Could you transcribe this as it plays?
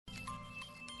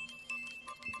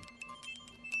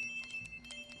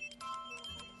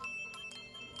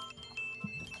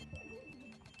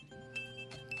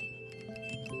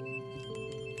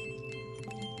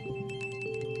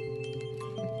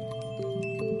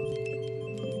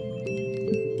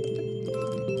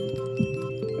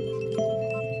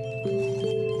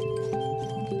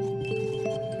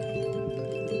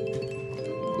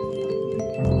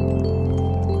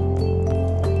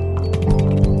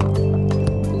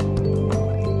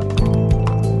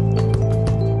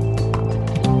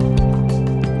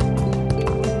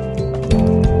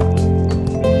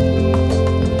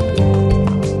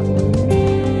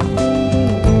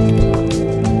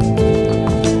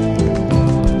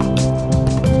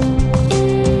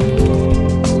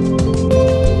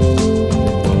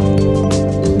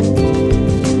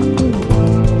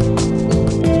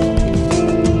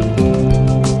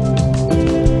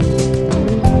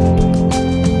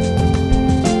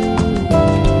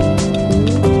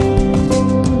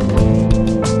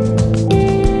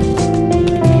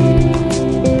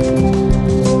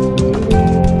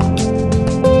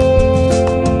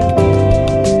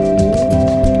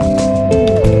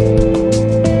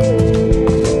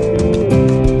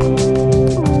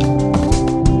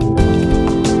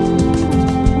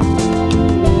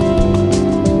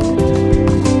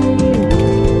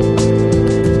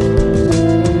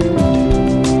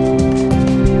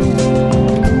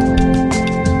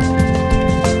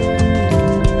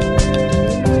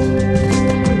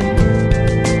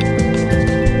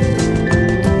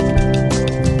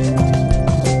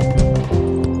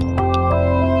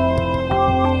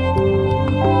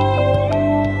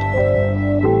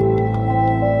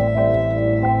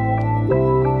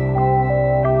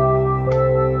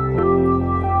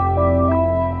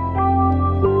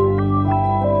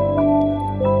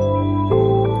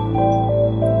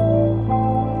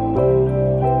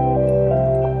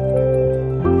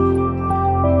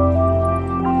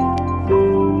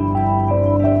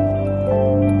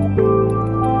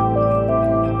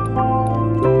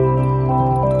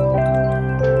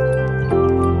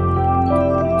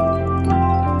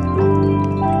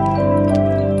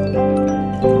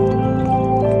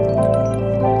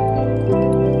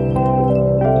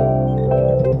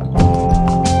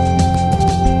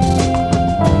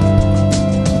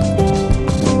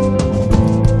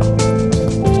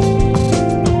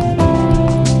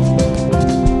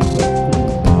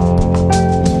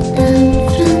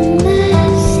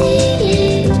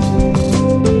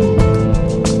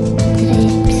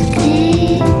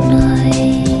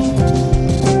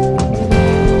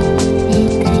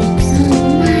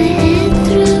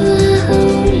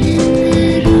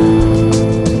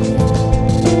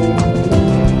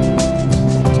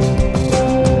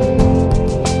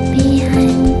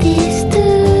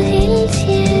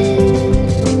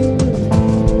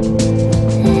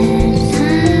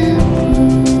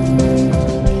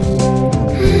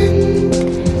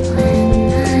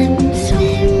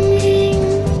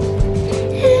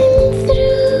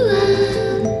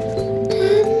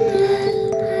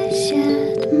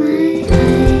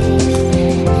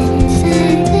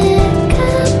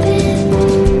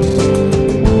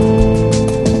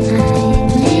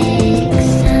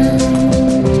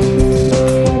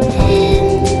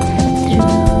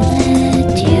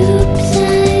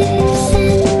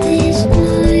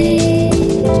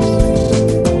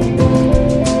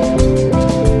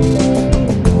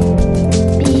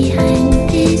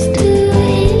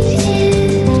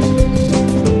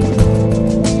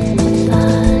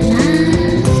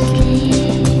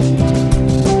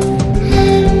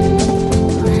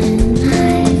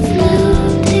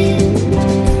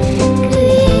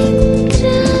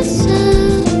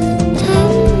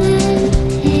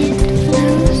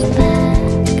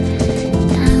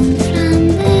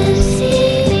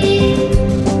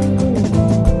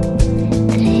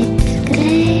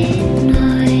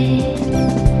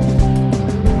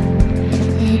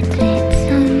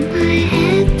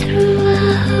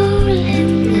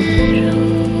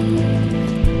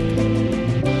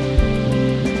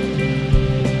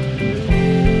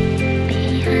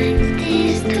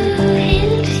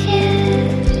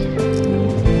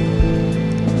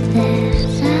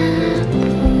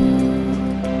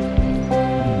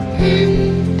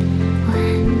when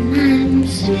I'm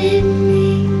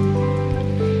swimming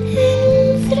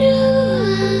in through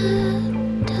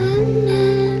a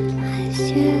tunnel, I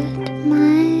shut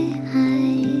my eyes.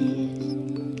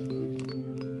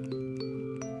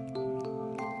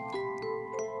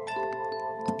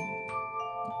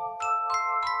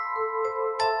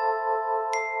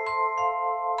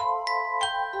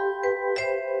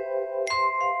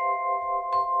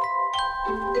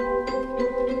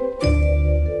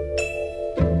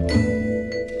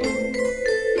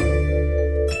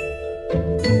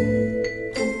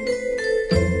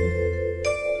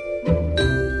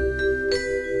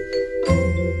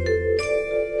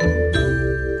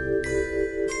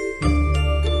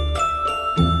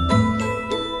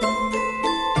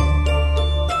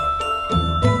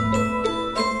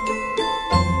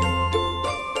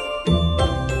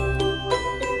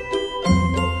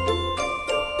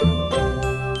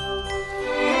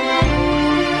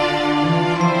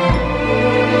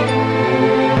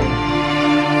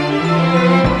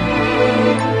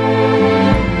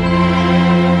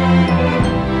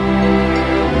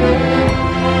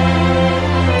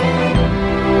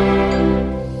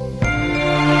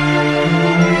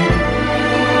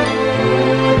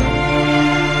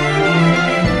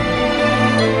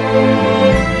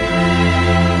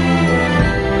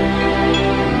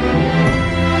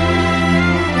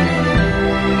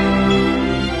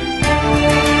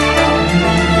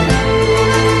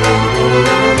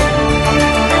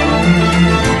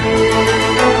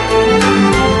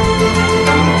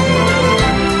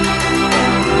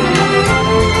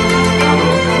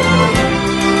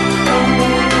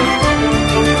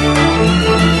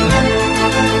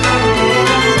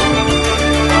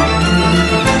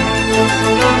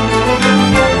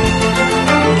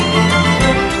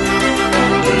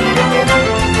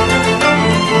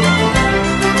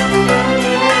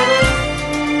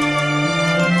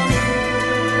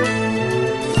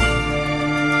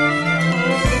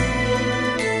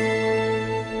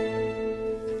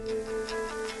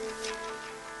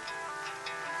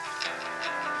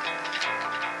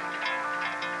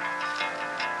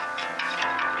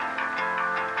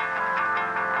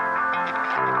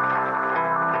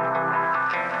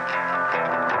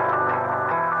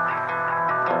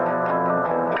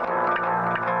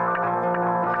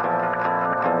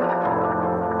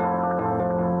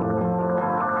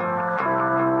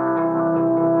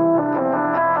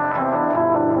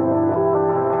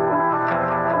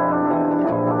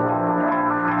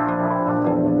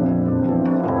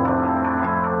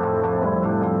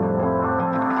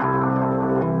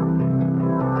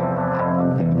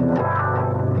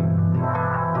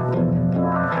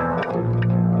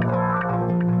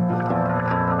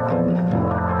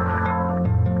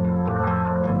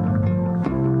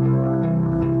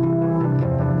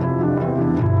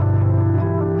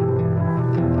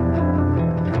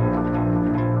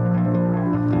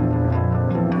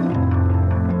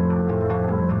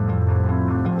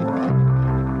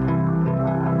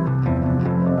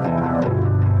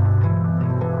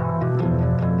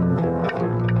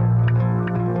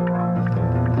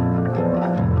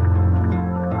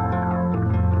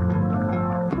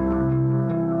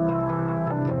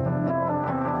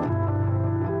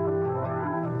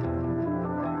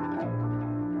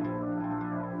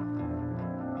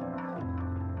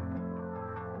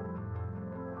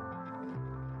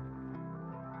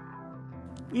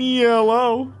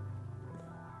 Yellow.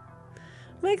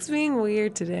 Mike's being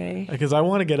weird today. Because I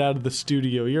want to get out of the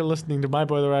studio. You're listening to My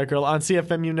Boy the Riot Girl on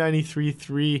CFMU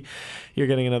 93.3. You're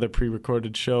getting another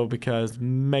pre-recorded show because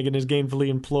Megan is gainfully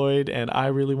employed and I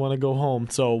really want to go home.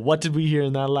 So what did we hear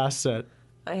in that last set?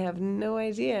 I have no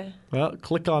idea. Well,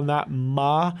 click on that,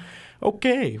 ma.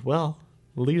 Okay, well,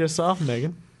 lead us off,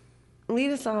 Megan.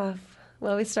 Lead us off.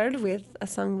 Well, we started with a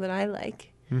song that I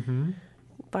like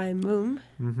by Moom.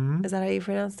 Is that how you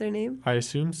pronounce their name? I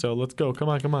assume so. Let's go. Come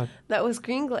on. That was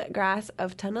Green Grass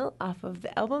of Tunnel off of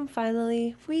the album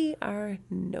Finally We Are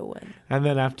No One. And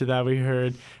then after that we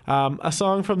heard a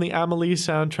song from the Amélie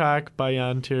soundtrack by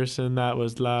Jan Tiersen. That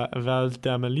was La Valse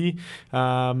d'Amélie.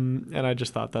 And I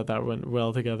just thought that went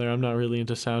well together. I'm not really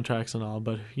into soundtracks and all,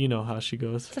 but you know how she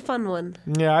goes. It's a fun one.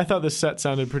 Yeah, I thought this set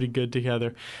sounded pretty good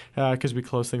together because we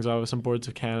closed things off with some Boards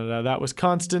of Canada. That was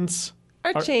Constance.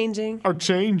 Are changing.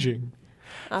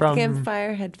 Off From the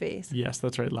Campfire Headface. Yes,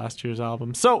 that's right, last year's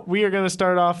album. So we are going to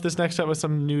start off this next set with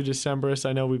some new Decemberists.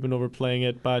 I know we've been overplaying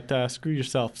it, but screw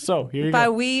yourself. So here you go. By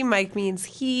we, Mike means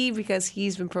he, because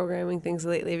he's been programming things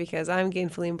lately because I'm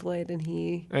gainfully employed and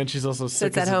he and she's also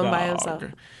sick sits at home by himself.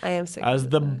 I am sick as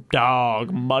the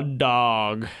dog, mud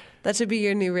dog. That should be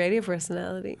your new radio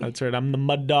personality. That's right. I'm the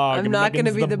mud dog. I'm and not going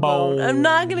to Megan's be the bone. I'm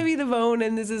not going to be the bone,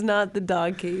 and this is not the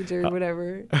dog cage or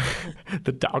whatever.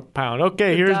 The dog pound.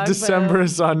 Okay, The here's dog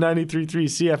December's on 93.3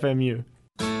 CFMU.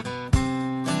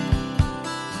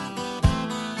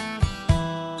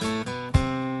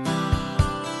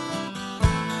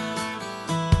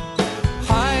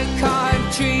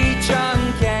 Tree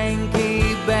trunk,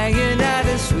 Yankee bayonet,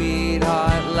 a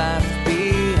sweetheart left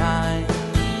behind.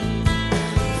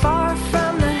 Far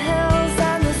from the hills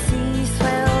and the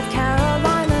sea-swelled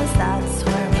Carolinas, that's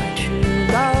where my true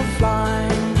love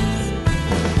lies.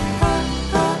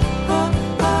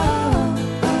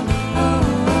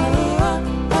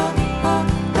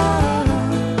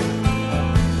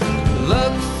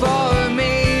 Look for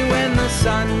me when the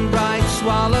sun bright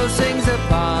swallow sings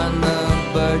upon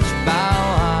the birch bough.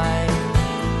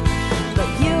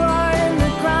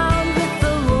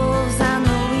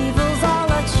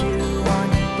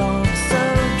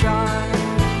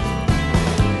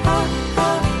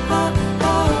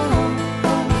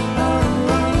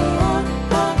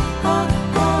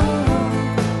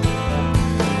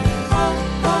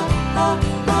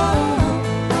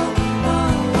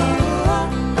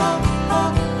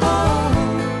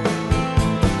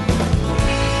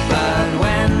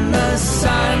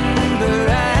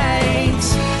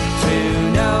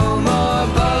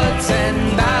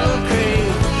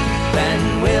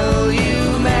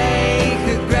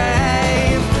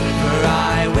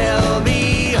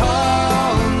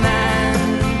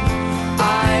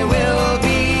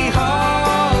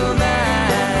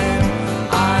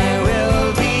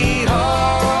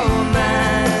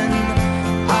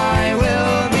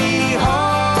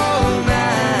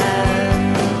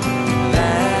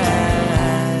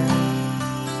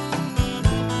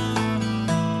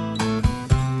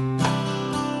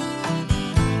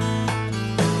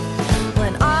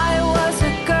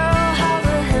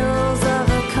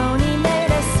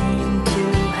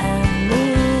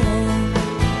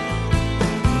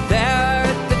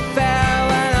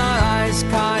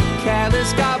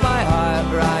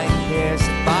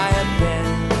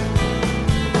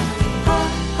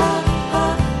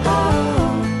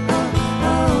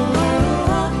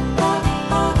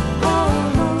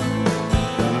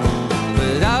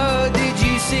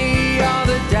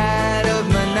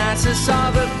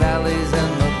 Saw the bellies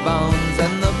and the bones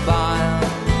and the bile.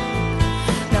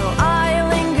 No, I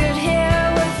lingered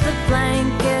here with the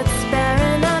blankets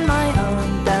barren and my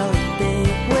own belly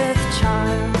big with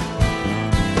child.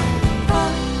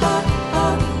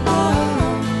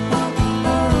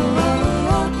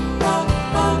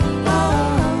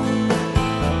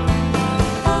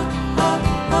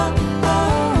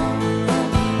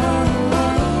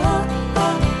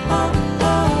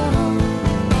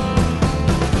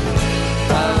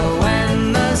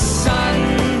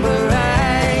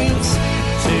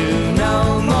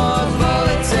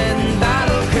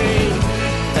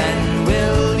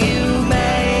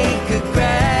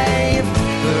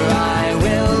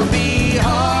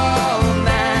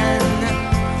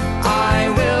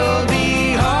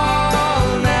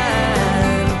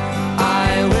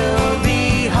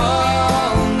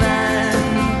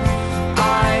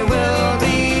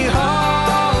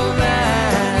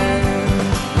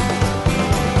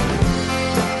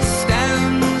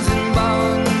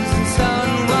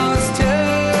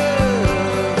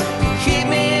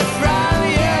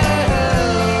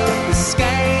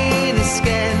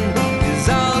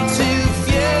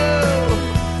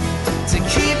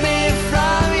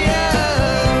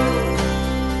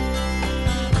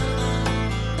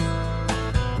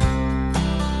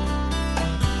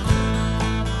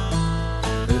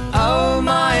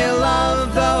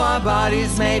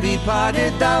 bodies may be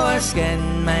parted, though our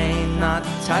skin may not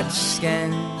touch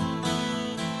skin.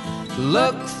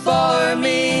 Look for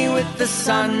me with the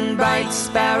sun, bright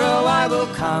sparrow, I will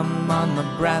come on the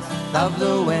breath of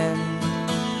the wind.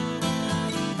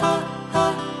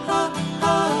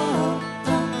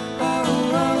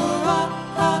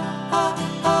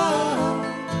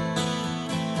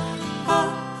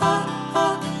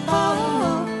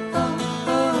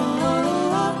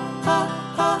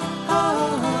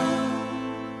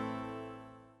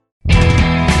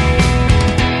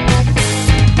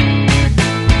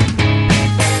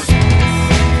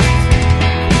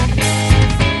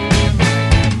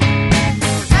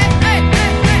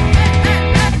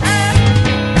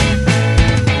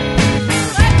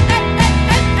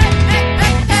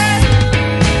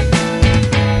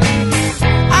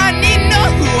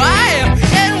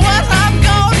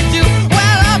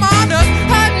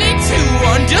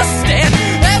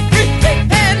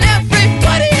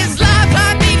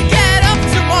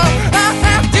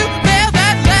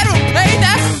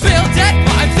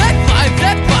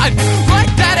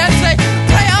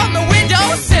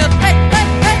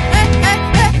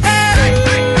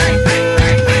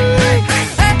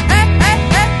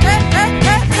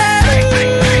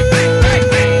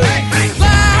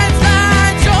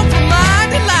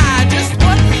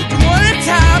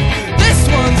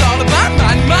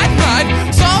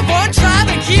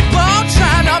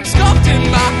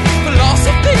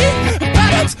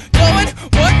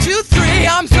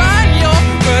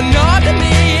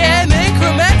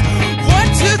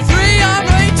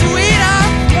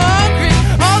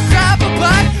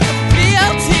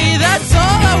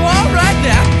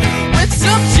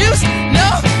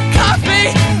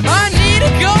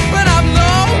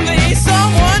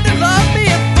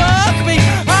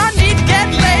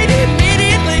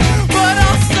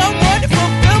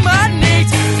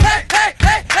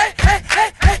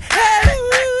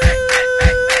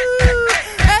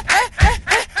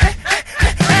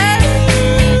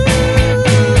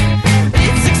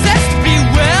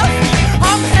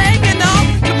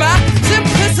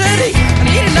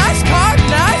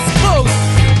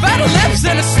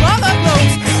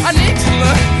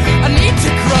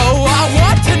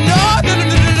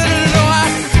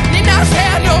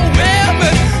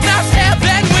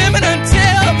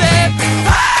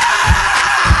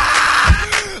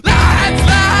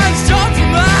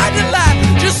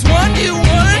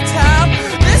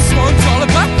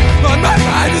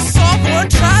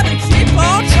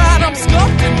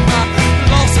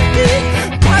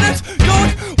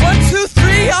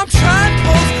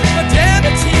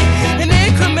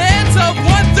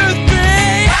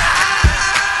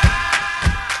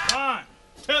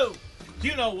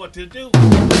 to do.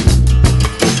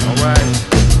 All right.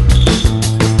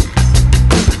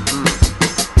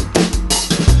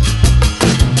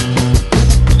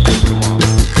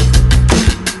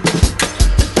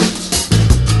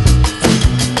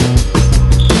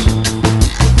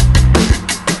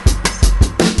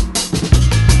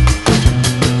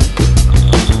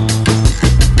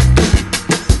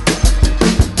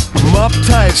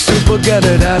 Uptight, super get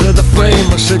it out of the frame.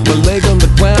 I shake my leg on the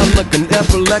ground like an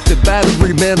epileptic battery,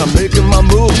 man. I'm making my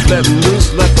move, letting loose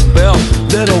like a bell.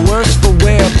 Little worse for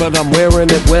wear, but I'm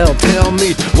wearing it well. Tell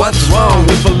me, what's wrong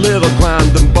with a little grind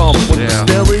and bump? When the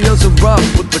stereos are rough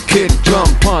with the kick, drum,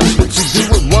 punch. What you do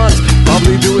it once,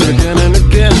 probably do it again and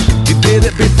again. You did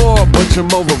it before, but you're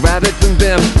more erratic than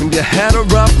them. When you had a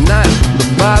rough night, the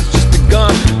ride's just begun.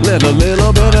 Let a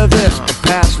little bit of this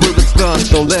pass where it's done.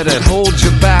 Don't let it hold you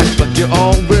back, like you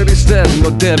already said. No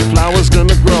dead flowers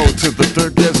gonna grow till the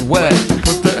dirt gets wet.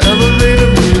 Put the elevator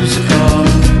music on,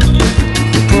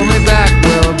 pull me back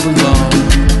where I belong.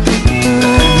 The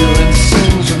ambulance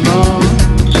sings along.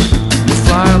 The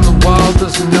fly on the wall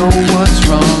doesn't know what's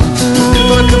wrong. If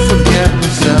I could forget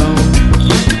myself,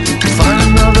 find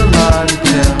another lie to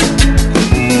tell.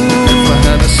 If I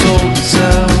had a soul to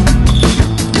sell,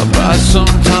 I'd buy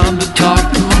some time to talk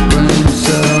to my brain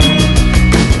cell.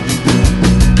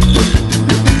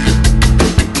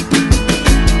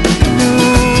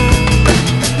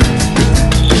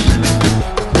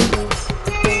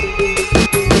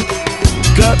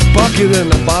 Bucket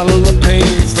and a bottle of pain.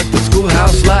 It's like the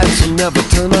schoolhouse lights will never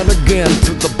turn on again.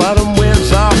 Till the bottom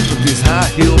wears off with these high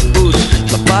heel boots.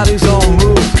 The body's all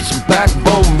moved, some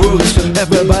backbone roots.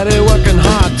 Everybody working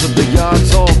hard till the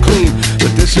yard's all clean.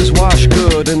 The dishes wash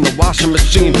good in the washing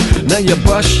machine. Now you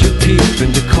brush your teeth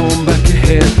and you comb back your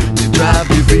hair. You drive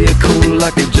your vehicle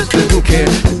like you just didn't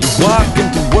care. You walk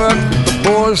into work with the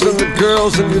boys and the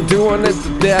girls, and you're doing it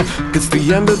to death. It's the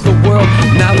end of the world.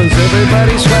 Now is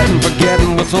everybody sweating,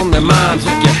 forgetting what's on their minds.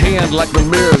 With your hand like a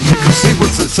mirror, you can see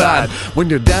what's inside. When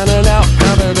you're down and out,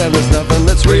 counted, and there's nothing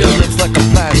that's real. It's like a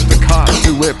plastic heart,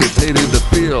 too amputated to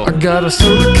feel. I got a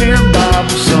soda can Bible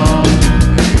song,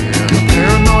 a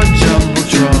paranoid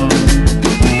jumbotron.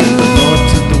 The Lord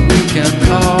to the weekend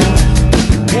call.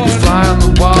 The fly on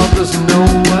the wall doesn't know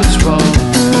what's wrong.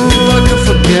 If I could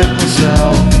forget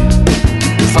myself,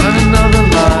 find another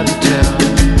lie to tell.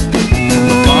 From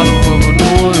the bottom of an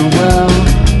oil well,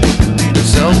 the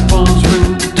cell phones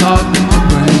ring to talk to my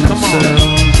brain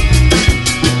cell.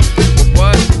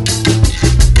 What?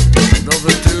 Those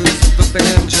are dudes with the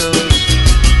banjos,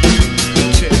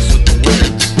 chicks with the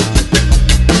wigs.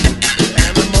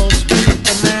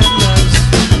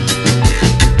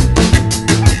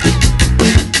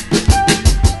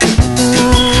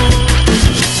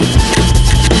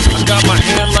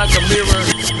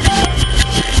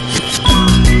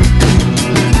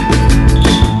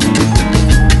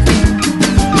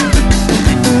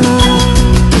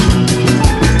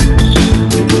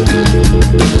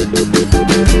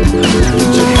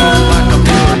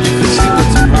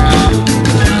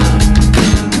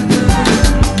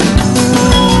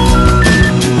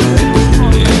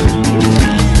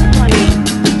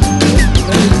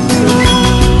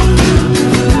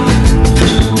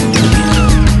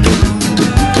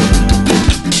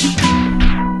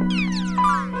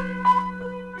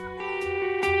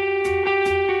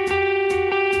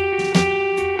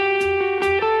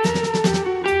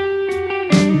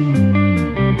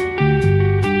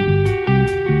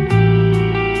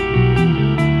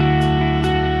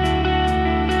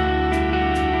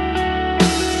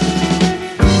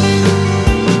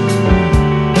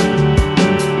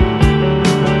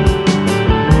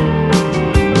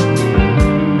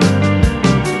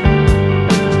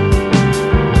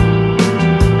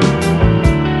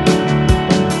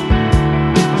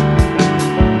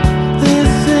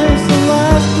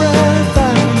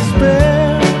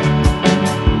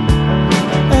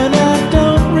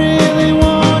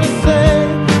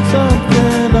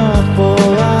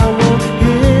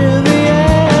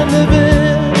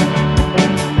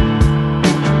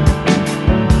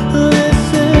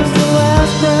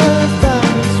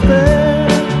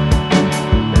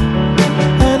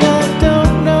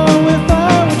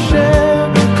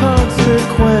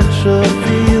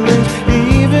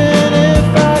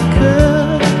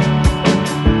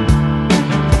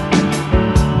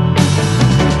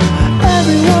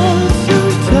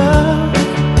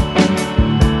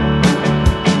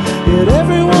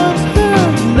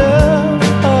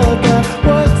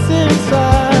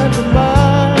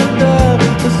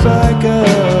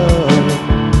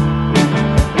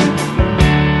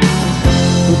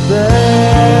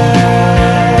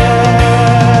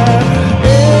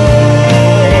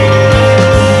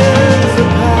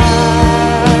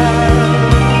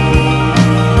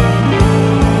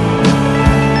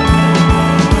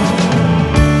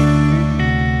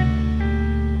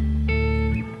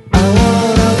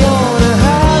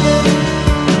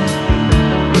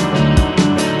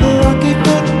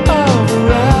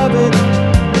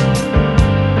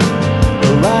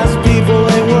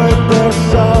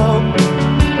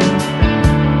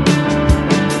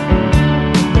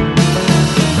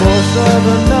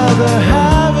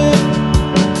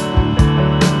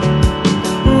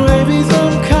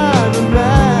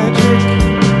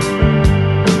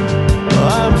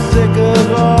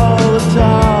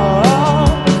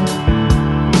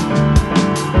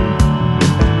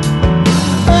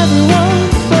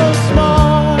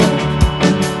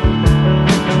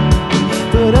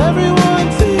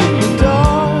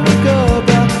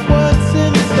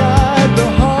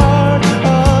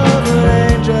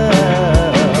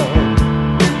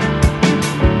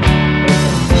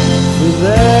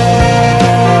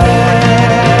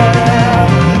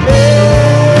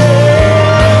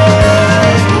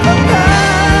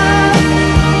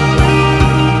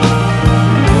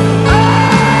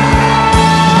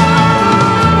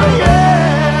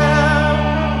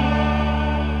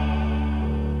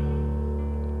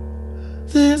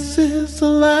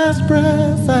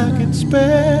 can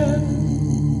spare.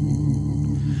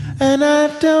 And I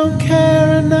don't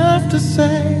care enough to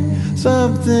say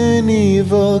something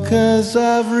evil, 'cause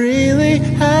I've really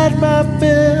had my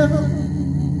fill.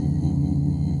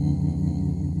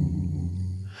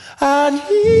 I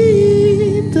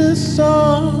need this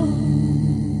song,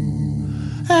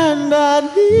 and I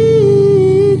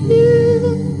need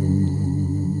you.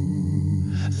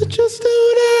 Just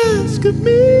don't ask of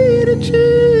me to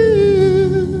choose.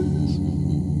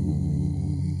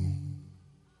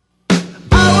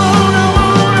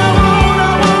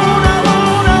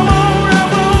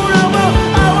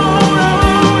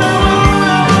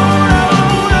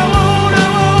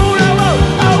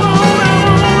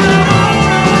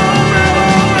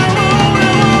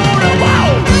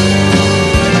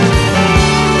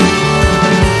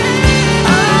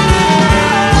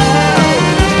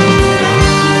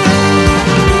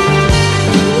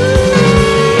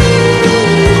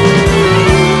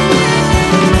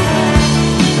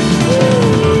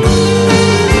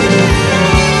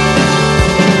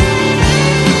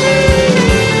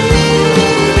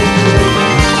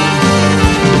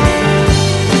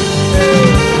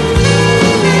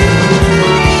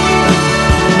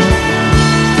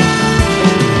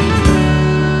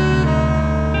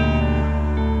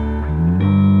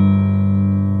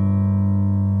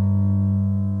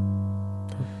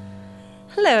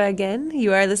 Hello again.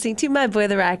 You are listening to My Boy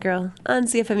the Rat Girl on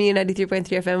CFMU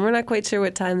 93.3 FM. We're not quite sure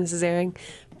what time this is airing.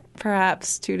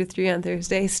 Perhaps 2 to 3 on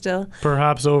Thursday still.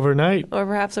 Perhaps overnight. Or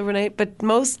perhaps overnight, but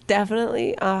most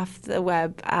definitely off the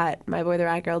web at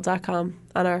myboytheratgirl.com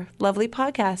on our lovely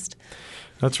podcast.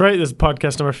 That's right. This is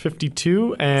podcast number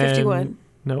 52. And 51.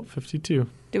 No, 52.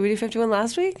 Did we do 51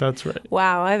 last week? That's right.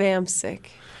 Wow, I am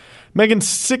sick. Megan's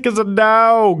sick as a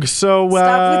dog, so...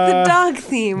 Stop with the dog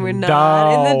theme. We're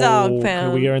not in the dog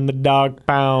pound. We are in the dog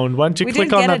pound. Why don't you We click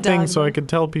did on get that a thing dog, so though. I can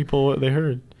tell people what they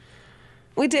heard?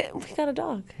 We did. We got a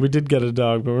dog. We did get a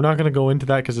dog, but we're not going to go into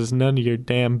that because it's none of your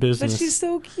damn business. But she's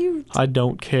so cute. I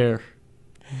don't care.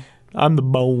 I'm the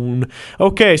bone.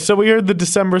 Okay, so we heard the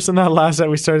Decemberists in that last set.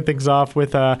 We started things off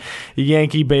with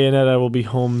Yankee Bayonetta Will Be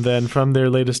Home Then from their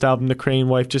latest album, The Crane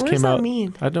Wife, just What came does that out.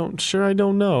 mean? I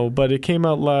don't know, but it came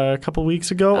out a couple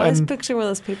weeks ago. I always and picture one of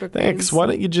those paper thanks. cranes. Why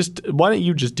don't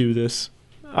you just do this?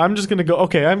 I'm just gonna go.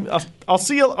 Okay, I'll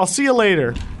see you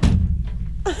later.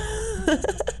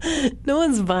 No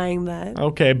one's buying that.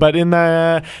 Okay, but in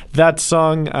that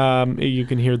song, you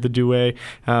can hear the duet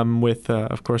with,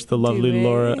 of course, the lovely Duet?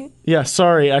 Laura. Yeah,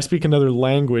 sorry, I speak another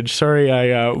language. Sorry,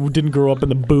 I didn't grow up in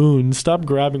the boons. Stop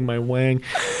grabbing my wang.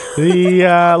 The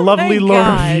lovely My Laura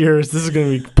God. Viers. This is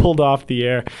going to be pulled off the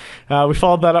air. We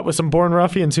followed that up with some Born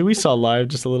Ruffians, who we saw live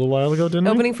just a little while ago, didn't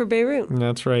we? Opening for Beirut.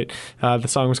 That's right. The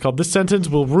song was called This Sentence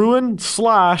Will Ruin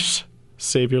 /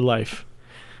 Save Your Life.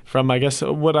 From, I guess,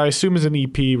 what I assume is an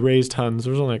EP, Raised Huns.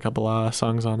 There was only a couple of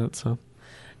songs on it, so.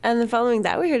 And then following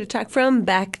that, we heard a track from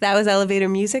Beck. That was Elevator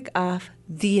Music off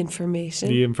The Information.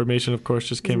 The Information, of course,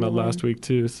 just came Isn't out the one. last week,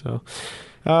 too, so.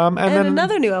 and then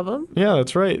another new album. Yeah,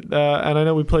 that's right. And I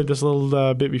know we played this a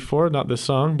little bit before, not this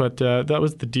song, but that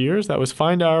was The Deers. That was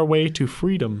Find Our Way to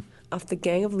Freedom, Off the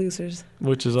Gang of Losers.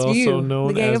 which is It's also you, known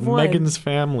the Gang as of One. Megan's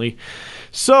Family.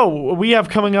 So we have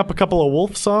coming up a couple of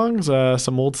Wolf songs,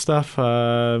 some old stuff,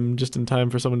 just in time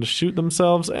for someone to shoot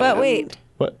themselves. But and- wait.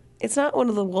 What? It's not one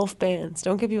of the Wolf bands.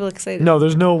 Don't get people excited. No,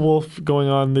 there's no wolf going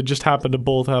on. They just happen to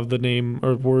both have the name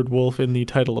or word wolf in the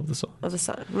title of the song. Of the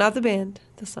song. Not the band.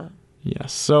 The song.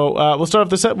 Yes. So we'll start off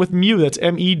the set with Mew. That's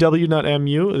MEW, not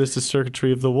MU. This is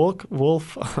Circuitry of the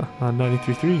Wolf on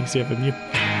 93.3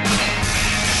 CFMU.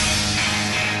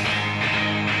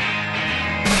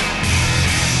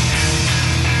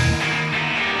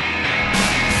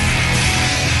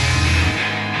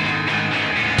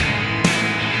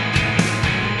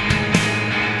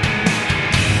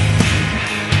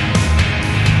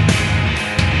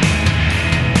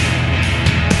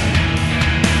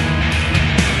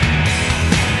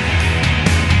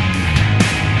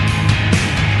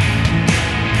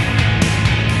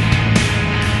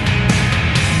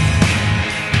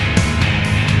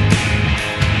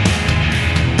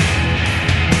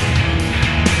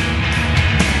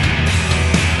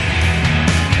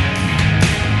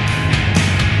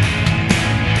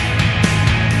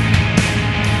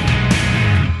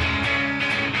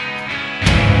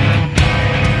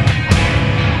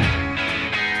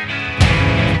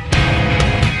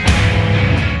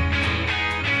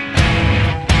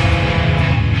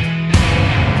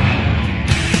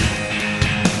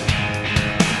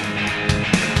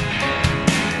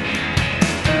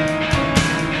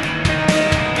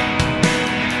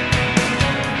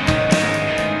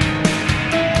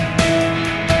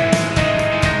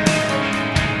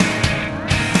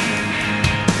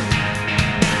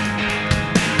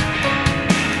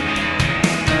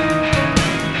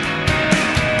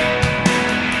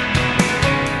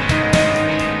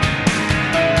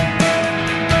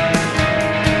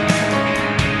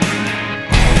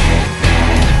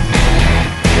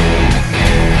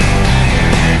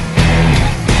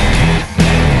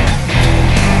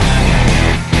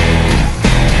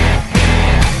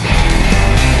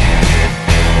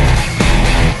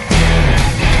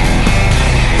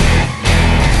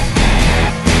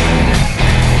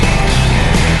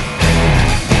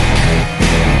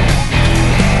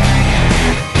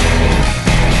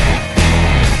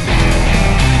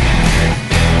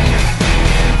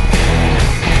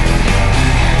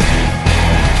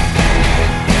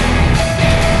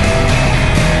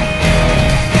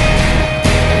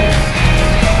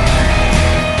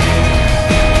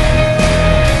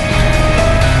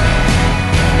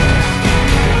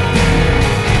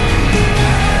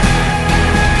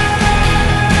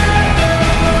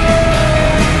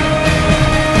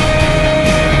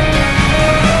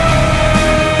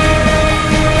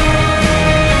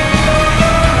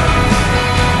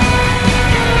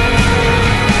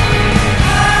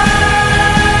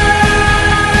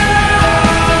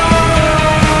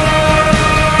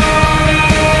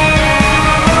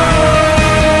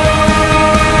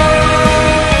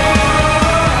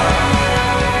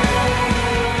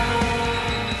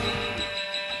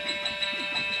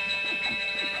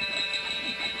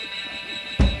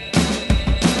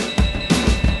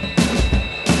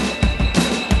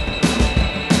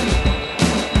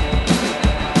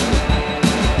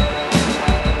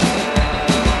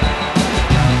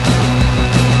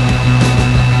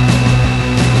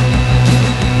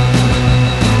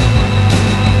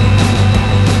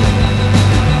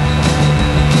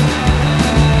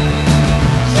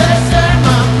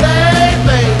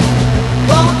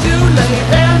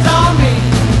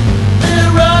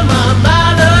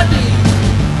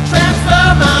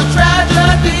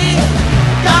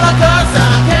 'cause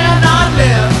I cannot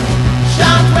live.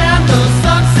 Shines when the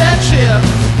sunset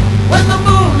shifts. When the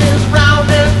moon is round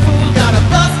and full, gotta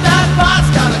bust that box,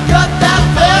 gotta cut that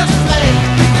first flame.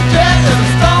 Jet and a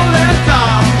stolen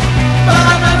car, but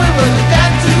I never will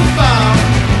get too far.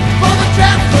 For the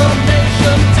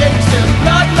transformation takes and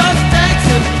bloodlust takes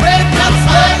and break up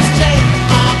slaves chain.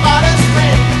 My body's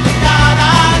free, God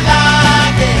I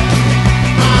like it.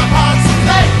 My heart's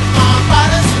aflame, my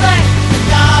body's free,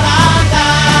 God I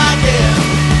like it.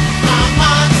 My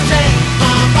mind's changed,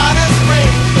 my body's free,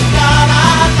 God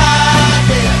I like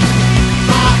it.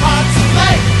 My heart's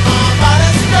aflame, my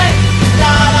body's free,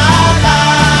 God I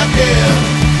like it.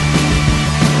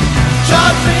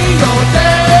 Charge me your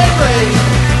day rate,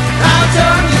 I'll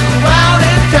turn you out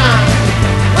in time.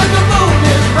 When the moon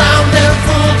is round and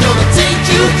full, gonna teach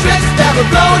you tricks that will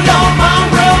blow your mind,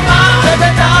 real mind.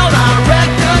 Every doll I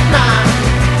recognize,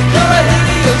 you're a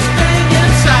hideous thing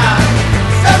inside.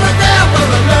 Ever there were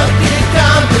a lucky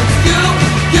kind, it's you.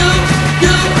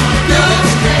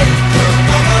 Snake,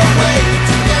 another way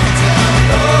to get to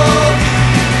know.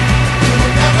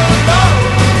 You'll never know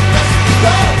unless you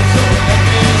go, so let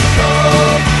me show.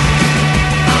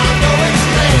 I know it's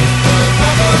late, but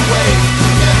another way to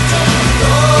get to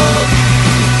know.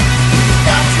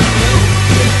 Got to move,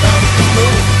 it doesn't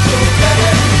move, so let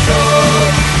it show.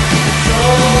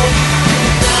 Show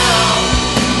now.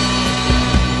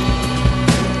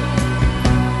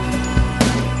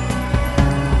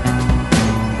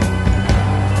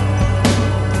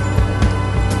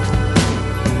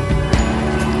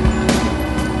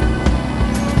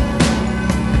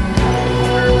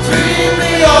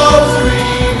 Dreamy old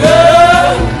dreamer,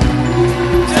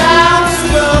 down to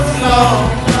the floor.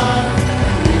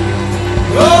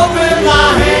 Open my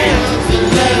hands and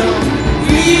let 'em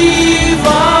weave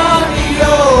on the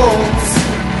oats.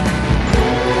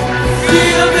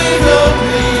 Feel me the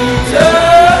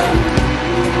bleeder,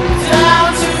 down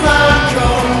to my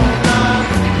corner.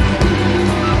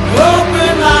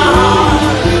 Open my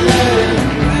heart and let it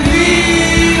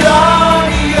bleed on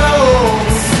the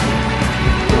oats.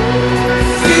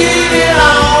 Feeding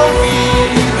on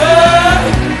fever,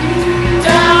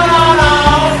 down on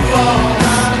our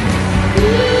floors.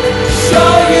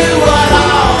 Show you what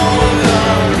all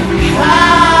the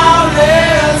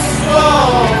howlers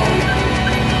for.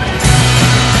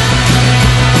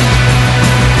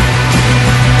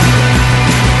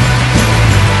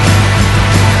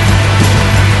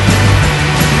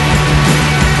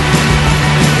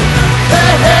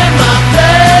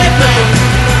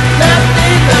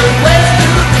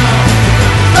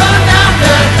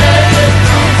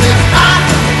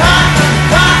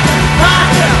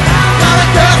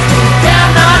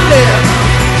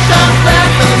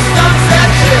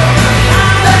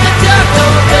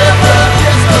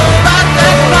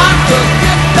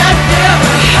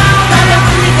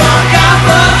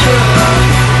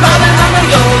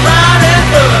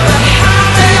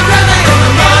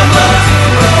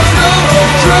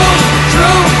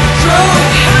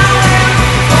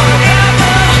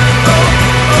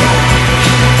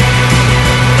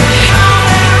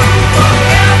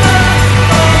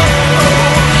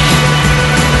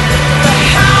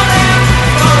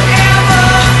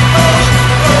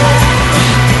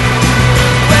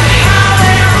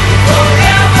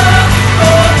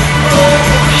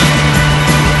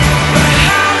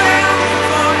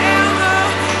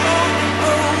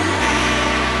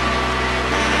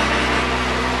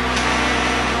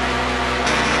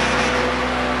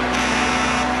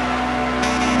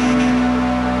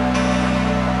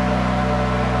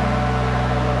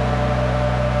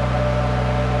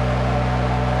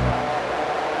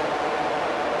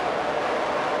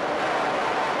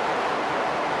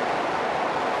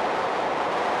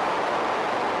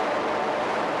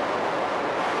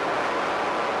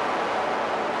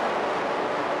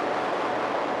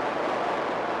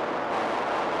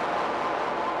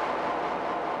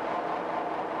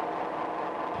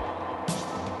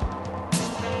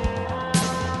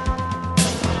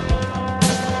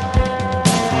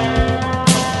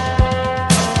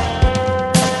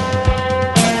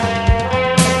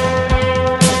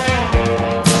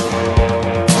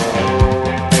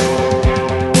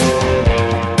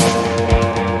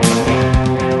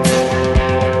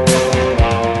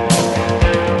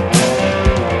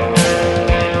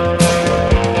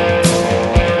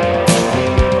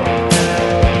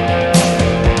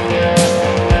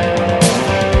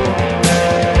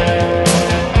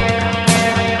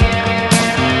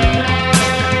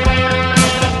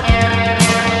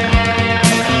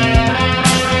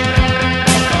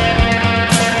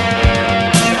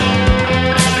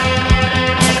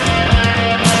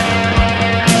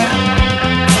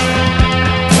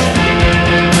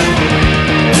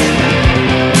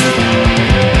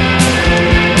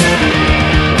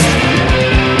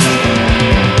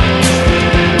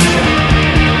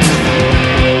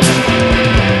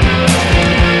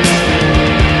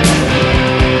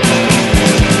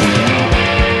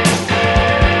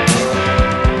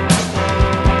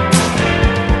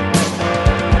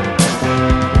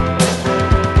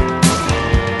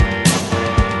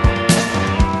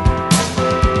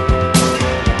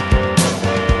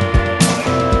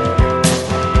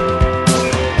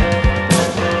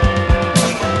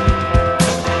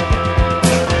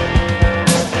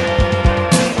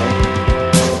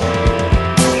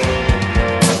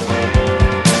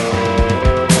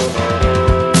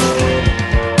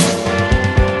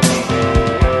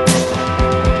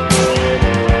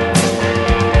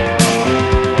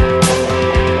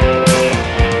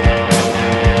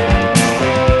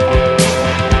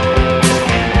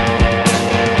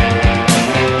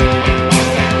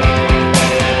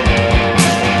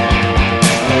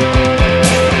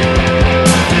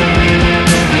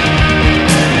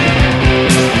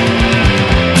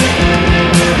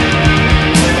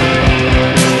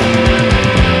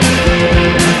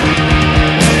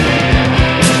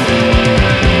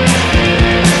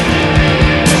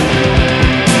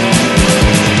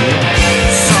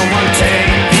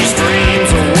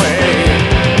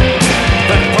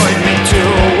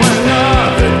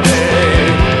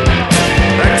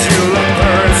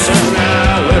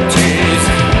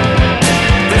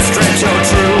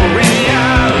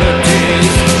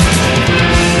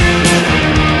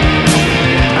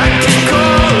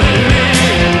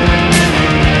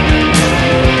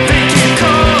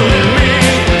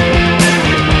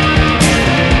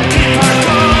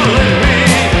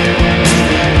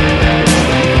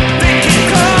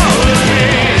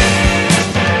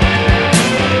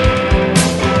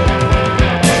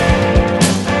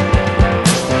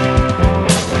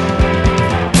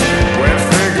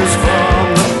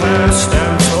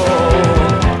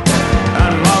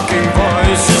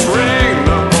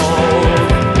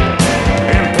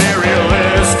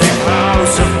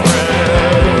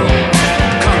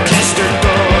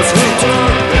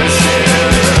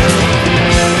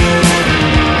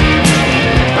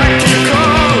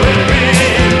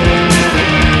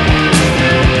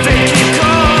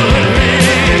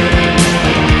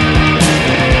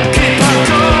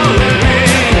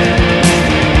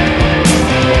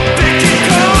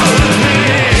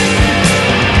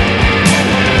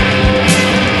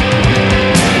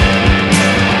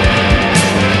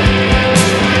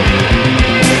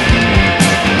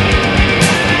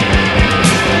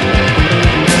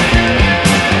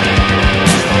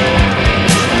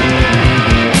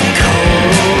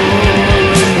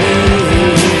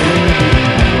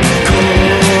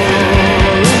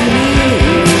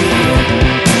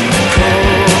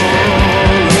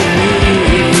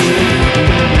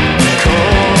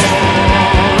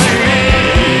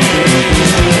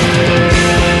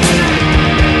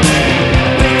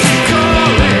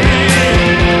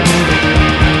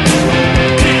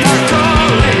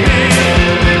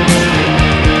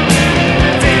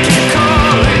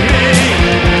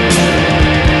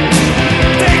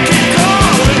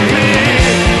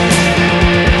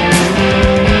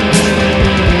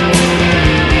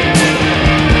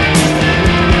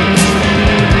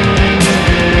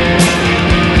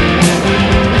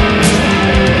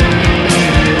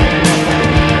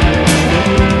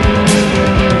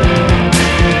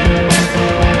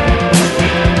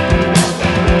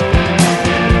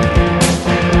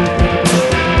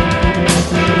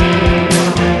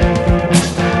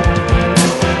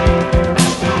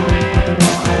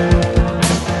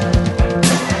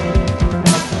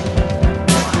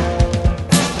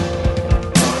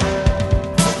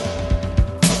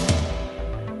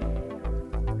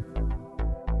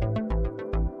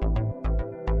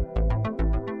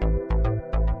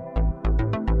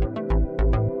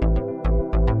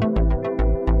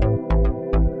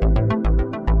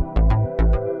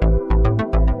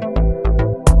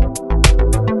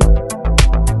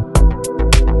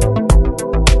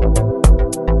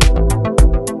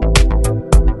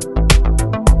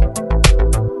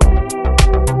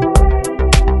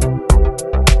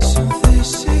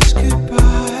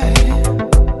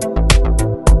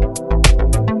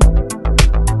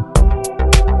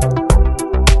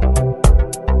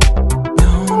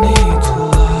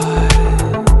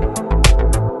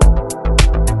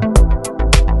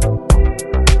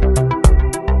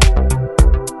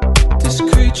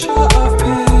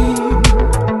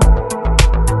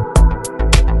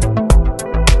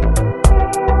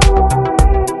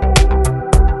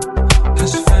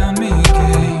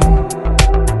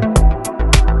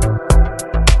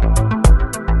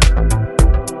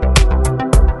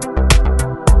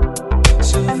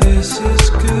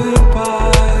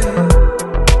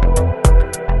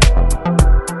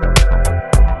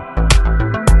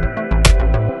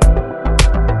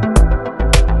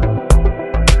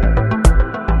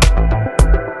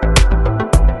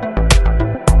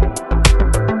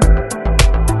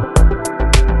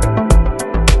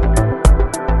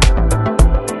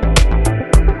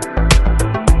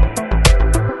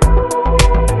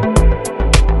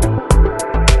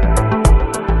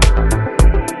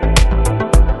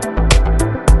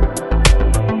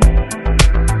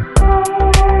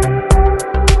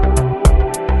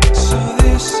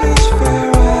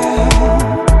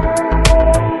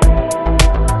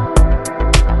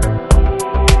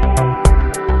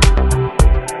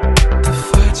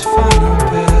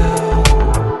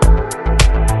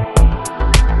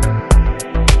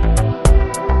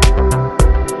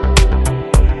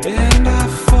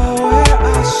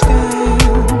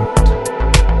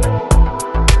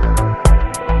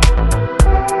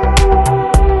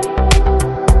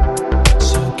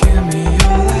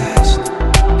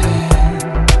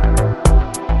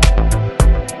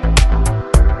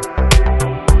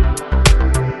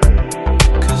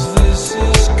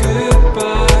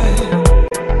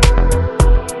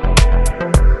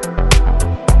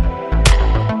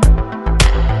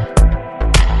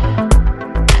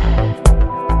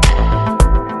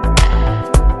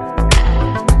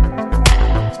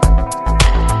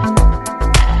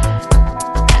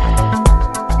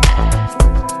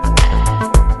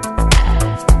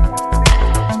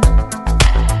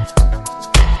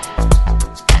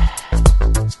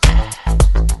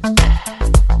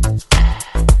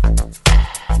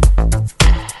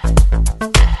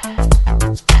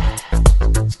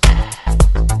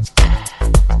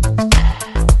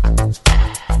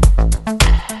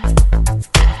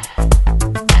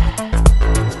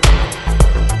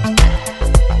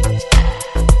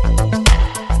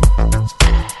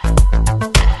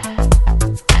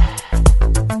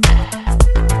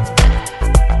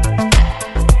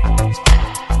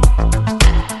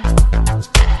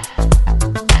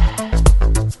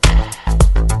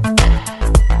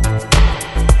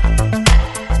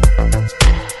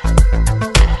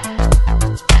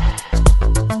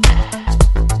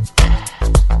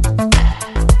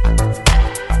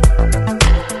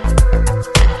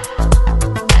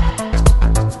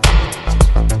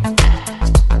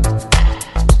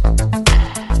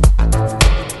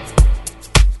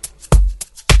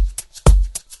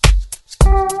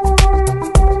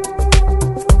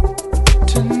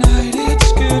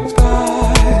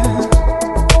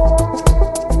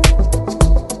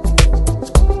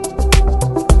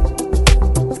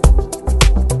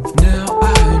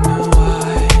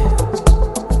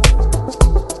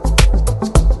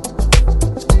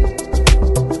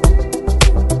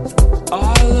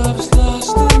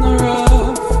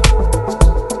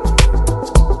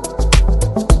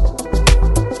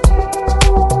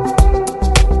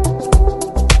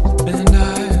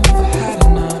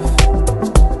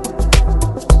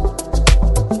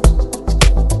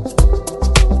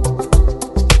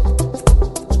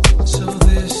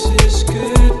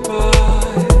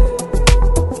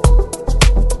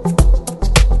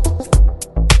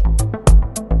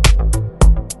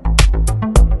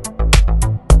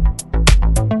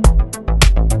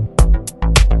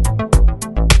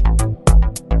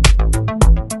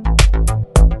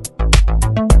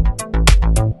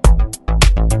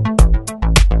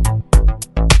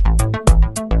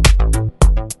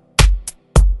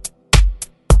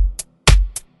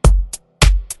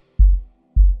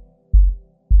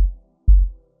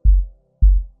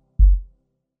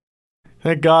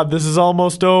 Thank God this is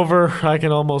almost over. I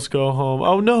can almost go home.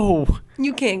 Oh, no.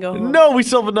 You can't go home. No, we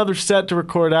still have another set to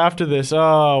record after this.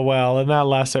 Oh, well, and that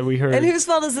last set we heard. And whose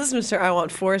fault is this, Mr. I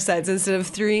want 4 sets instead of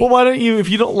 3? Well, why don't you, if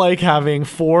you don't like having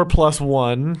 4 plus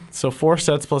 1, so 4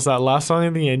 sets plus that last song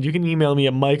at the end, you can email me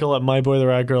at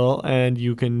michael@myboytheragirl, and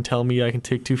you can tell me I can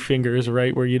take 2 fingers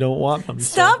right where you don't want them.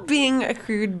 Stop being a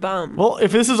crude bum. Well,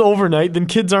 if this is overnight, then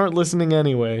kids aren't listening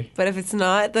anyway. But if it's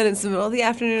not, then it's the middle of the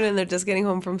afternoon and they're just getting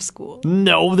home from school.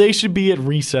 No, they should be at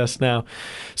recess now.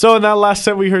 So in that last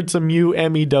set, we heard some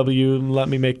MEW. Let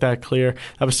me make that clear.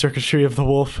 That was Circuitry of the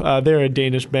Wolf. They're a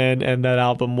Danish band, and that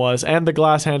album was. And the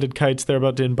Glass-Handed Kites, they're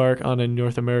about to embark on a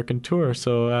North American tour,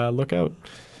 so look out.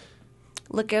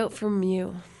 Look out for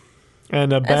Mew.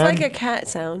 And a band... That's like a cat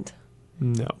sound.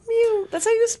 No. Mew. That's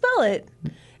how you spell it.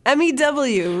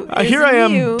 MEW. Here I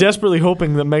am Mew. desperately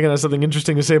hoping that Megan has something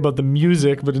interesting to say about the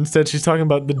music, but instead she's talking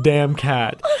about the damn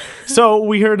cat. So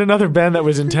we heard another band that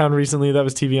was in town recently. That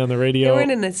was TV on the radio. They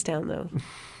weren't in this town, though.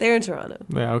 They were in Toronto.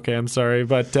 Yeah, okay, I'm sorry.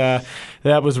 But that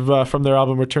was from their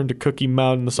album Return to Cookie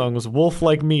Mountain. The song was Wolf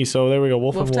Like Me. So there we go.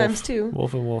 Wolf and Wolf. Times 2.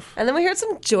 Wolf and Wolf. And then we heard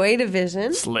some Joy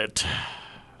Division. Slit.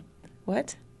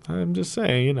 What? I'm just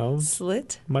saying, you know.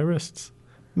 Slit? My wrists.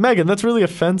 Megan, that's really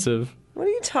offensive. What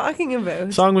are you talking about?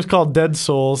 The song was called Dead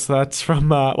Souls. That's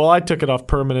from, I took it off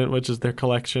Permanent, which is their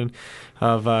collection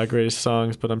of greatest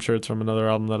songs, but I'm sure it's from another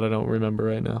album that I don't remember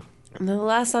right now. And the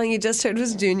last song you just heard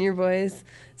was Junior Boys.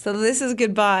 So this is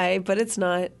Goodbye, but it's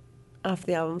not off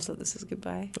the album, so this is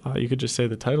Goodbye. You could just say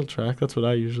the title track. That's what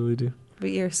I usually do.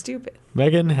 But you're stupid.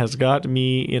 Megan has got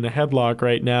me in a headlock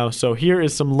right now, so here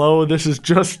is some low. This is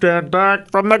Just Stand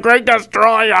Back from the Great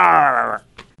Destroyer.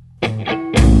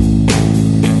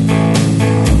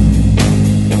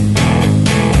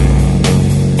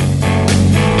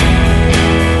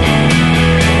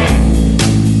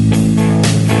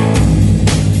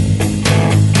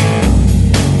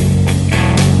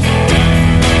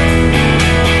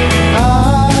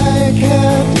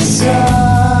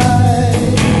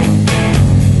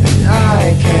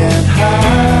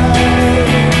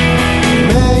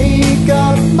 Make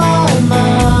up my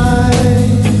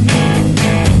mind.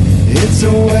 It's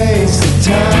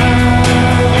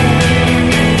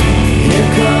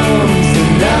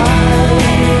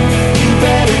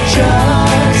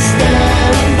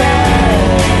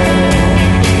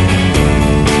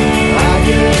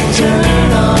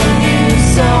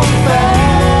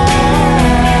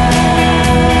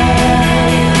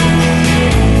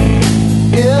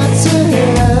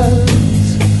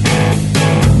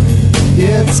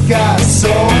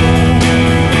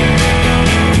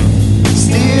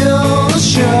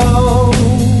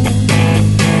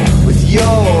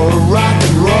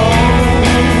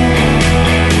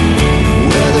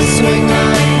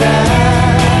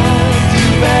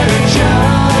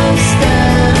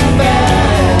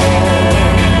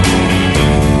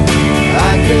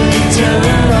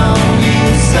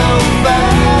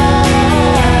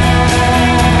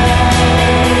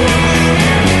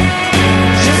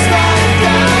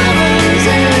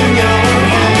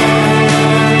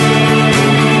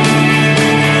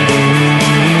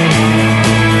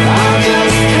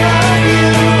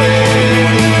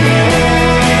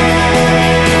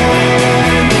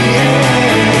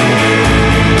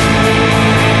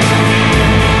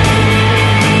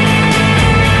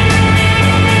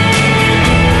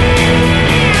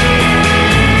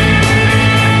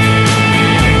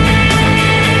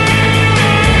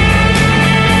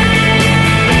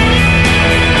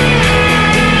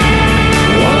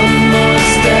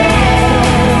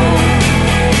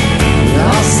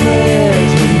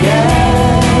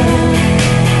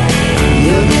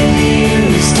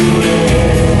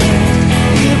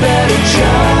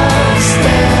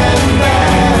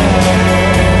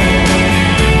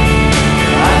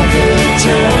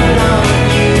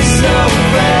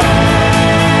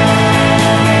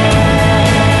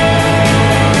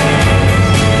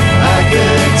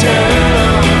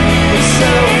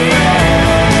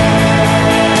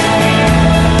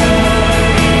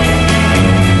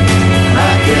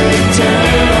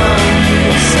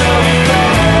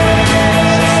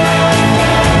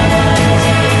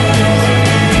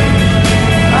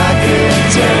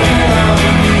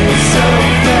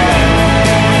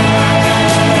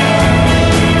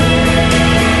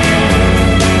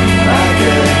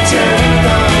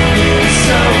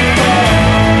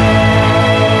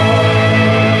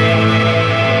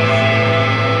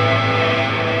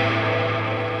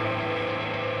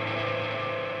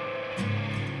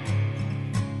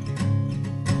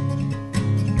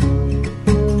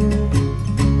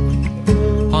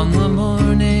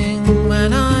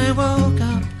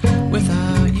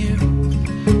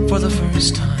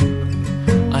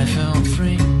time I felt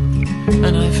free,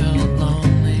 and I felt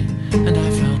lonely, and I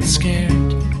felt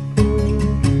scared.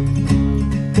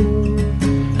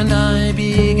 And I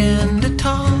began to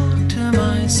talk to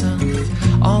myself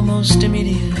almost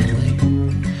immediately,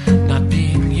 not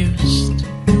being used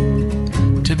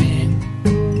to being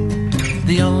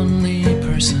the only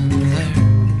person there.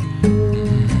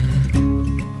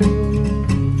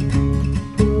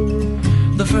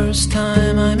 The first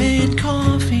time I made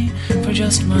coffee for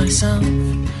just myself,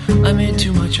 I made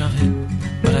too much of it,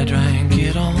 but I drank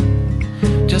it all,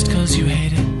 just 'cause you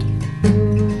hate it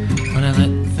when I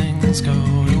let things go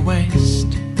to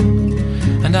waste.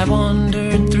 And I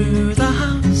wandered through the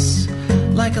house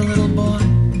like a little boy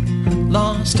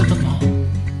lost at the mall,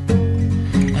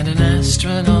 and an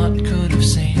astronaut could have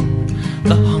seen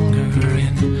the hunger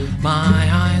in my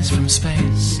eyes from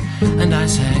space. And I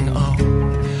sang, oh,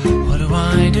 what do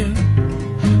I do?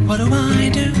 What do I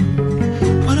do?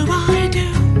 What do I do?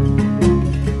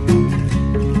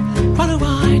 What do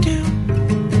I do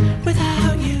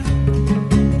without you?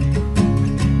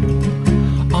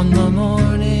 On the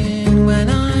morning when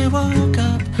I woke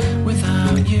up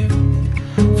without you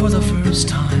for the first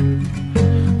time,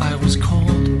 I was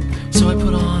cold, so I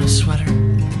put on a sweater,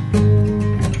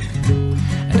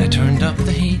 and I turned up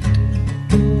the heat,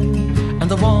 and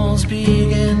the walls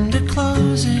began to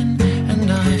close in, and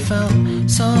I felt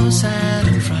so sad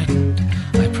and frightened.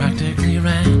 I practically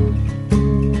ran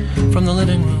from the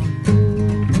living room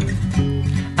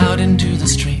out into the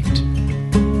street,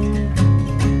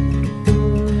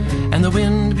 and the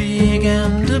wind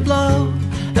began to blow,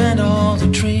 and all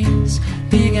the trees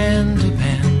began to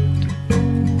bend,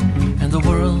 and the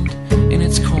world in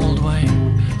its cold way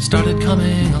started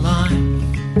coming alive.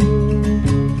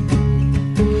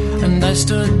 And I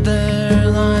stood there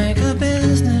like a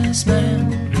businessman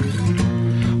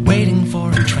waiting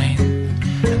for a train,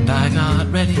 and I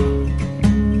got ready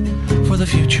for the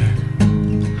future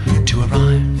to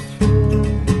arrive.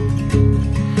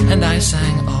 And I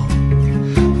sang, oh,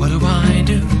 what do I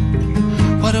do?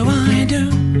 What do I do?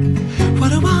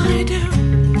 What do I do?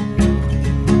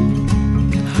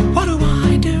 What do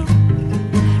I do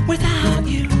without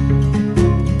you?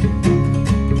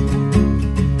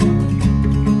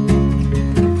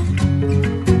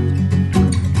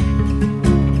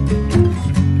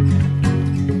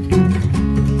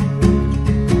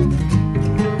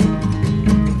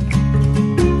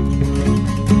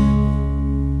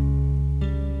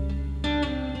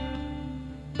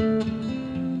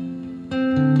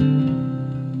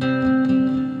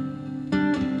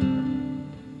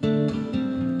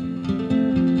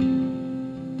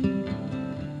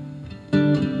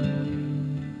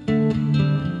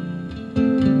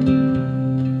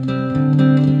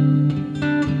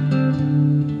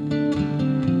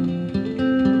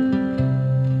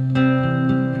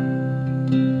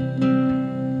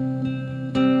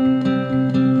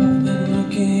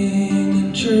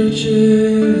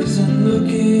 Churches and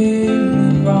looking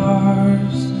in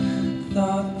bars,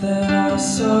 thought that I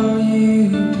saw you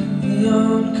in the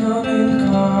oncoming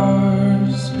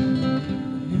cars.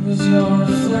 It was your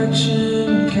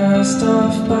reflection cast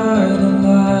off by the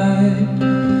light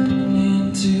and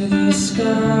into the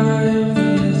sky of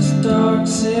this dark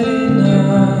city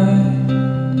night.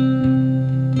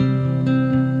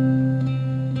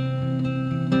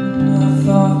 And I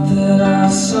thought that I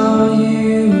saw you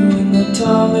in the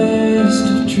tallest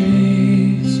of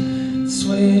trees,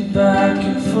 swayed back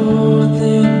and forth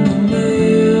in the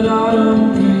mid-autumn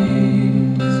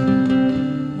breeze.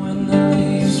 When the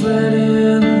leaves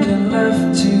reddened and left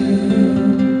too,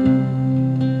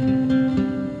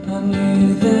 I knew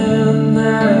then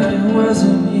that it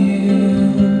wasn't you.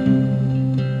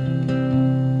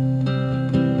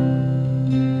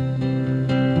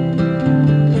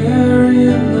 Where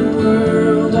in the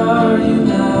world are you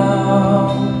now?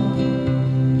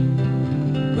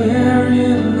 Where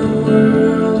in the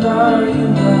world are you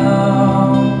now?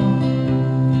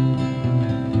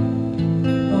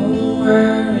 Oh,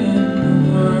 where in the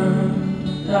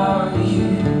world are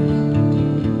you?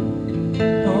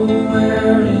 Oh,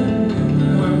 where in the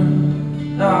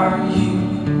world are you?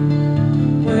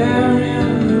 Where in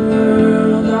the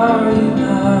world are you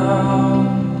now?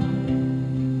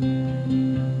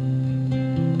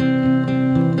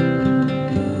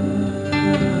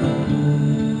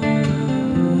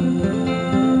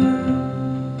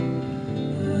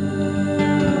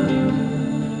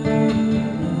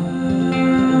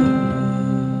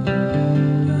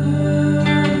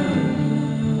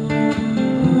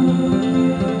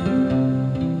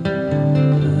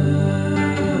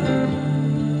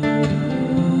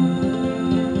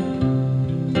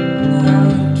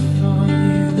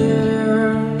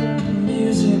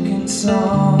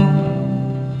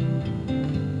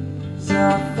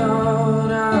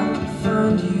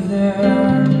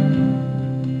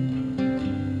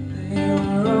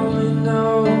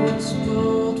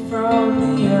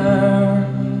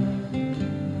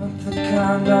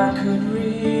 mind I could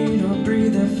read or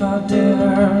breathe if I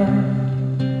dare.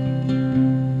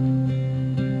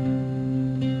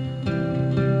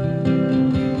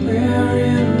 Where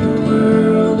in the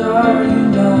world are you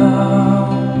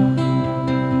now?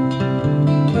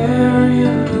 Where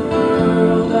in the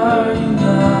world are you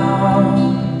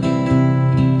now?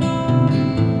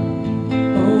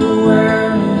 Oh,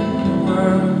 where in the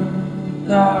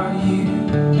world are you?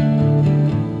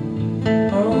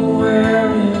 Oh, where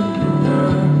in the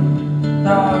world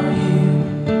are you?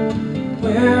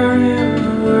 Where in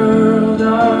the world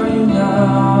are you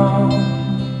now?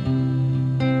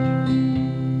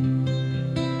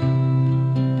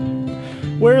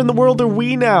 Where in the world are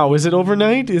we now? Is it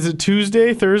overnight? Is it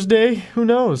Tuesday, Thursday? Who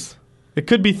knows? It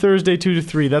could be Thursday 2 to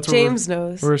 3. That's what James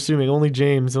knows. We're assuming. Only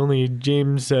James, Jimmy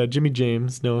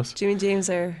James knows. Jimmy James,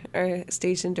 our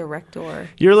station director.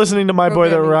 You're listening to My Boy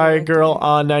the Programming Riot director. Girl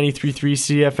on 93.3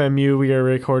 CFMU. We are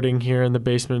recording here in the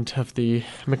basement of the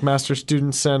McMaster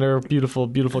Student Center. Beautiful,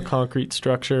 beautiful concrete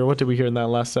structure. What did we hear in that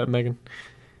last set, Megan?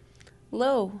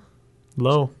 Low.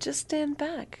 Low. Just stand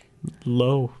back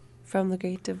Low. from the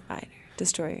Great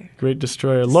Destroyer. Great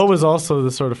Destroyer. Low is also the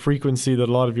sort of frequency that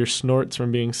a lot of your snorts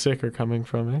from being sick are coming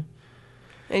from, eh?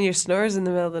 And your snores in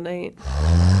the middle of the night.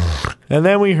 And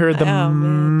then we heard the Oh,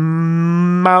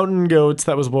 man. mountain goats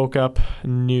that was woke up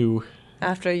new.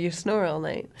 After you snore all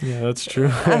night. Yeah, that's true.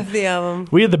 Off the album.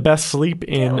 We had the best sleep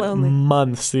in lonely.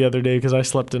 months the other day because I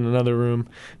slept in another room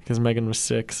because Megan was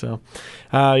sick. So,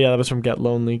 yeah, that was from Get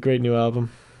Lonely. Great new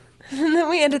album. And then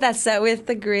we ended that set with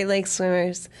the Great Lakes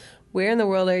Swimmers. Where in the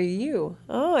world are you?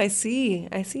 Oh, I see.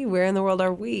 Where in the world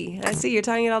are we? I see. You're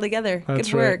tying it all together. That's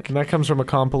Good work. right. And that comes from a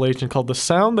compilation called "The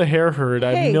Sound the Hare Heard."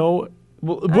 I Hey. have no.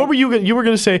 Well, what were you going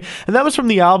to say? And that was from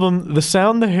the album "The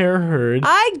Sound the Hare Heard."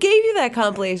 I gave you that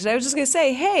compilation. I was just going to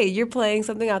say, hey, you're playing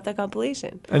something off that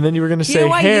compilation. And then you were going to You know say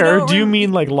why you hair. don't Do you rem-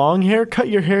 mean like long hair? Cut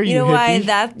your hair, you You know why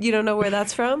hippie. you don't know where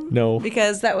that's from? No.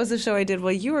 Because that was the show I did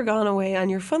while you were gone away on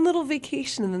your fun little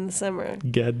vacation in the summer.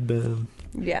 Get them.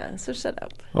 Yeah, so shut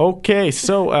up. Okay,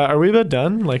 so are we about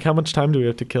done? Like, how much time do we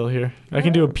have to kill here? I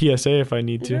can do a PSA if I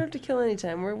need You don't to. have to kill any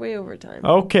time. We're way over time.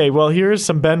 Okay, well, here's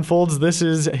some Ben Folds. This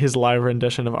is his live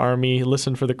rendition of Army.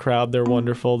 Listen for the crowd. They're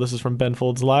wonderful. This is from Ben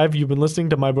Folds Live. You've been listening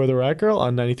to My Boy the Riot Girl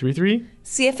on 93.3.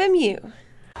 CFMU.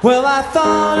 Well, I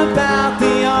thought about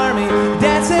the army.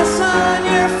 Dad said, son,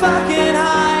 you're fucking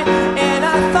high. And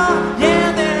I thought,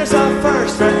 yeah, there's a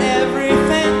first for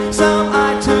everything. So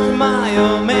I took my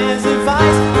old man's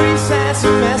advice. 3 sad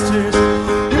semesters.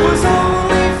 It was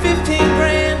only 15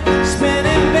 grand. Spent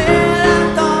in bed,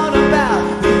 I thought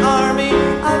about the army.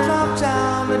 I dropped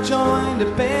down and joined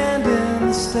a band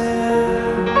instead.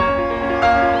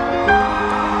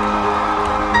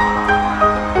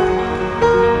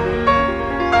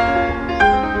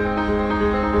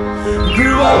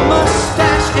 Grew a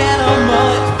mustache and a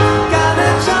mullet. Got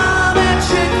a job at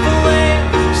Chick-fil-A.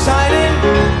 Citing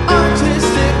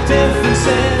artistic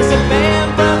differences. A band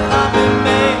broke up in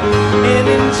May. And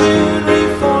in June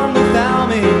reformed without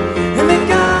me. And they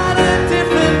got a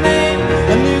different name.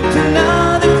 I nuked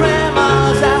another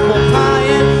grandma's apple pie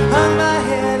and hung my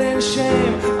head in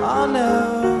shame. Oh no.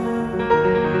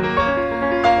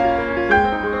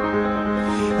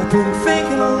 I've been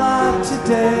thinking a lot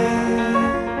today.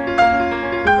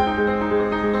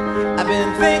 I've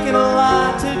been thinking a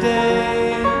lot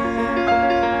today.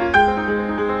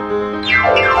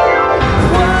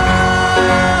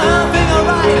 Whoa, think I'll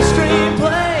write a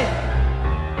screenplay.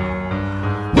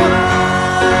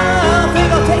 Whoa, think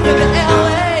I'll take it to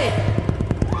LA.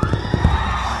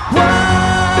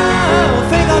 Whoa,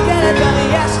 think I'll get it done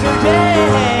yesterday.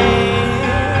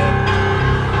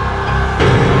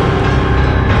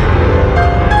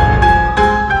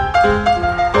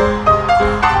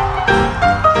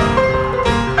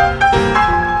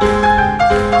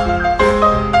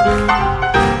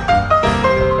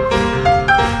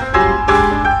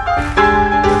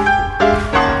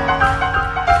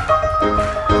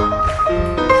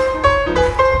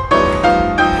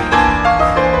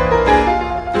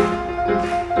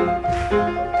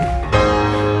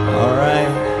 All right.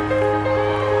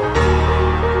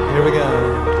 Here we go.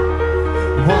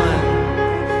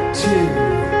 1, 2,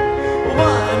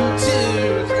 1,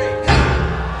 2, 3.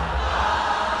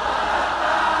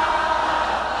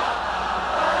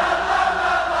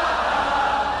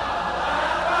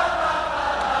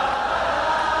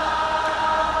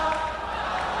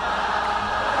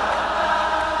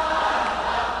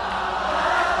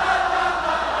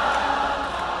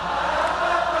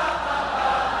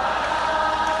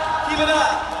 Keep it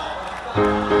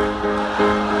up.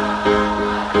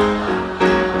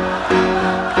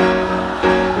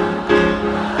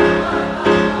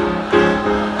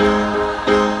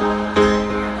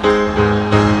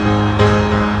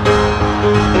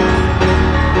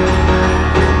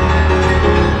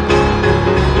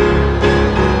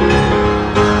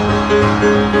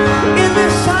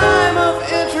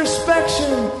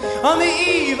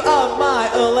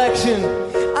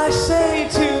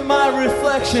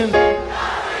 reflection.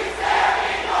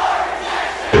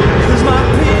 Cause my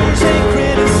peers they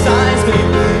criticize me,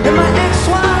 and my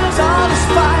ex-wives all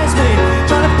despise me,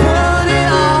 trying to put it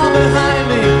all behind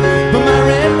me, but my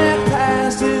redneck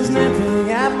past is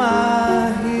nipping at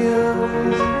my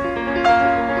heels.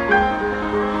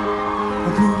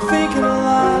 I've been thinking a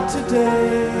lot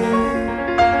today.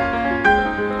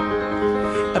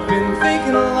 I've been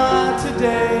thinking a lot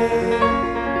today.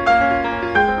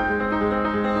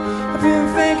 I've been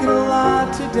thinking a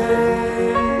lot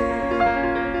today.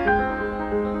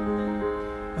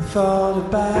 I thought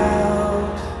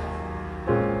about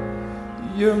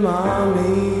your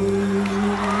mommy.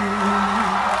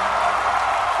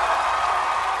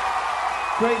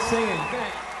 Great singing.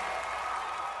 Thanks.